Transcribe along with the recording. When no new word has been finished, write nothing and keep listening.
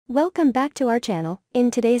Welcome back to our channel.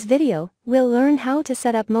 In today's video, we'll learn how to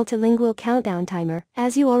set up multilingual countdown timer.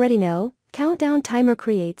 As you already know, countdown timer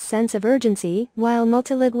creates sense of urgency, while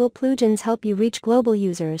multilingual plugins help you reach global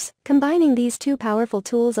users. Combining these two powerful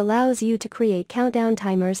tools allows you to create countdown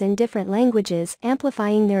timers in different languages,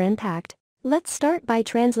 amplifying their impact. Let's start by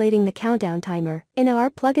translating the countdown timer. In our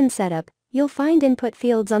plugin setup, you'll find input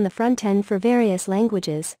fields on the front end for various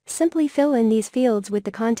languages. Simply fill in these fields with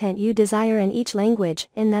the content you desire in each language,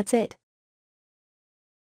 and that's it.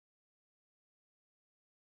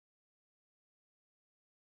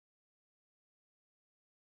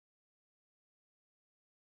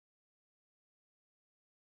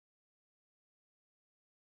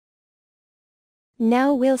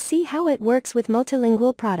 Now we'll see how it works with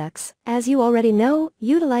multilingual products. As you already know,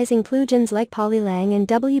 utilizing plugins like Polylang and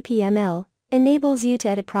WPML enables you to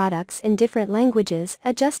edit products in different languages,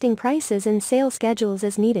 adjusting prices and sale schedules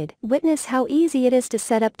as needed. Witness how easy it is to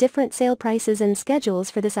set up different sale prices and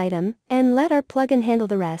schedules for this item, and let our plugin handle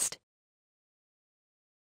the rest.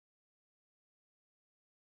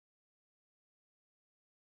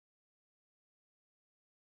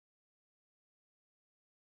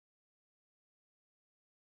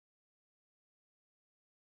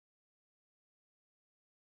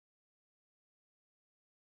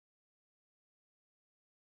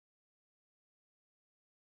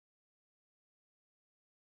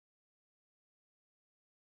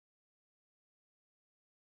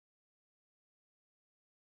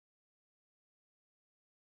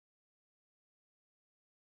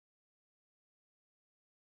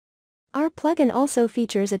 Our plugin also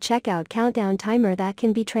features a checkout countdown timer that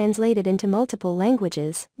can be translated into multiple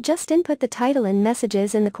languages. Just input the title and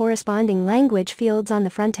messages in the corresponding language fields on the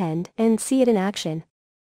front end, and see it in action.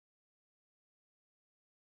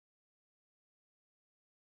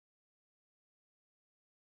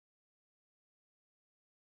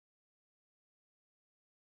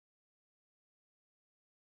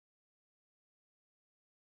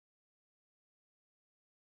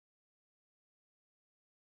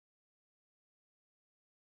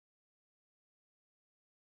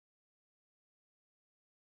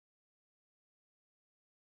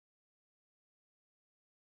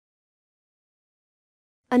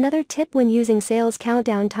 Another tip when using sales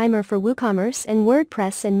countdown timer for WooCommerce and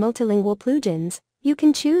WordPress and multilingual plugins, you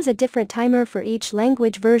can choose a different timer for each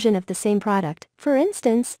language version of the same product. For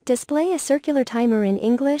instance, display a circular timer in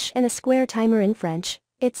English and a square timer in French.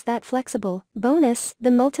 It's that flexible. Bonus,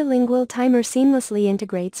 the multilingual timer seamlessly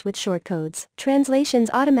integrates with shortcodes. Translations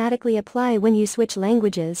automatically apply when you switch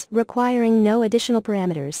languages, requiring no additional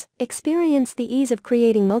parameters. Experience the ease of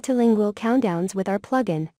creating multilingual countdowns with our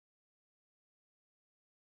plugin.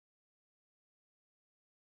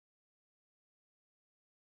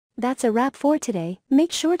 That's a wrap for today.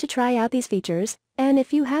 Make sure to try out these features, and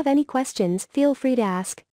if you have any questions, feel free to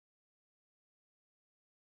ask.